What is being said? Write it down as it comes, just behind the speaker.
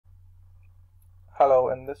Hello,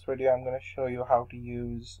 in this video I'm going to show you how to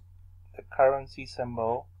use the currency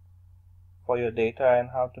symbol for your data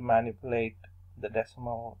and how to manipulate the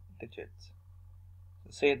decimal digits.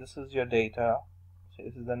 So say this is your data, so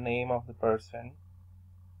this is the name of the person,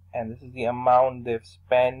 and this is the amount they've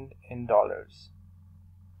spent in dollars.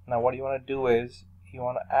 Now what you want to do is you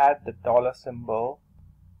want to add the dollar symbol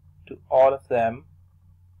to all of them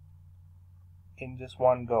in just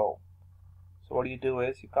one go. So what you do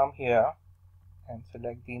is you come here and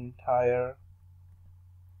select the entire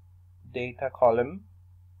data column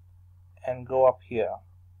and go up here.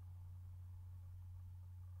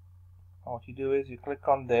 Now what you do is you click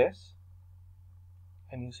on this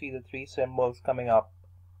and you see the three symbols coming up.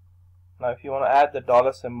 Now if you want to add the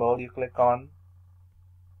dollar symbol, you click on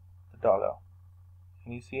the dollar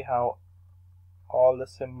and you see how all the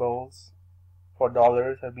symbols for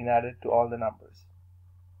dollars have been added to all the numbers.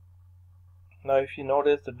 Now if you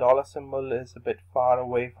notice, the dollar symbol is a bit far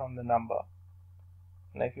away from the number.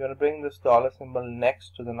 Now if you want to bring this dollar symbol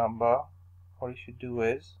next to the number, what you should do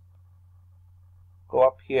is go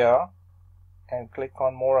up here and click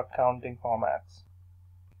on more accounting formats.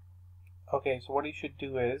 Okay, so what you should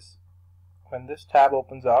do is when this tab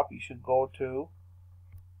opens up, you should go to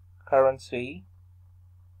currency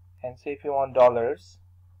and say if you want dollars,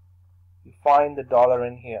 you find the dollar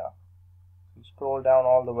in here. You scroll down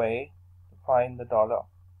all the way to find the dollar.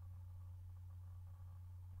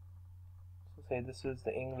 So say this is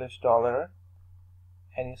the English dollar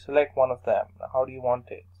and you select one of them. Now how do you want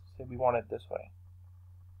it? Say we want it this way.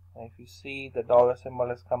 And if you see, the dollar symbol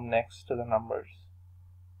has come next to the numbers.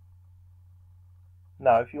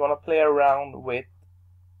 Now if you want to play around with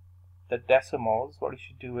the decimals, what you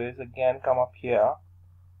should do is again come up here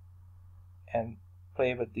and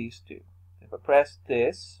play with these two. If I press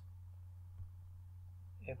this,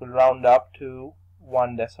 it will round up to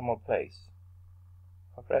 1 decimal place.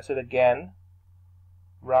 If I press it again,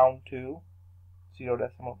 round to 0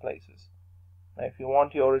 decimal places. Now if you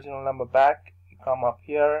want your original number back, you come up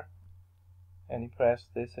here and you press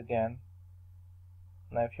this again.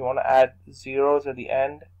 Now if you want to add zeros at the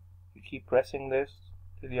end, you keep pressing this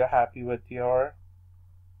till you're happy with your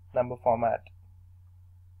number format.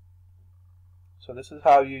 So this is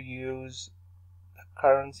how you use the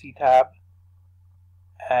currency tab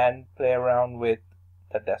and play around with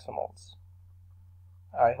the decimals.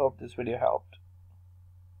 I hope this video helped.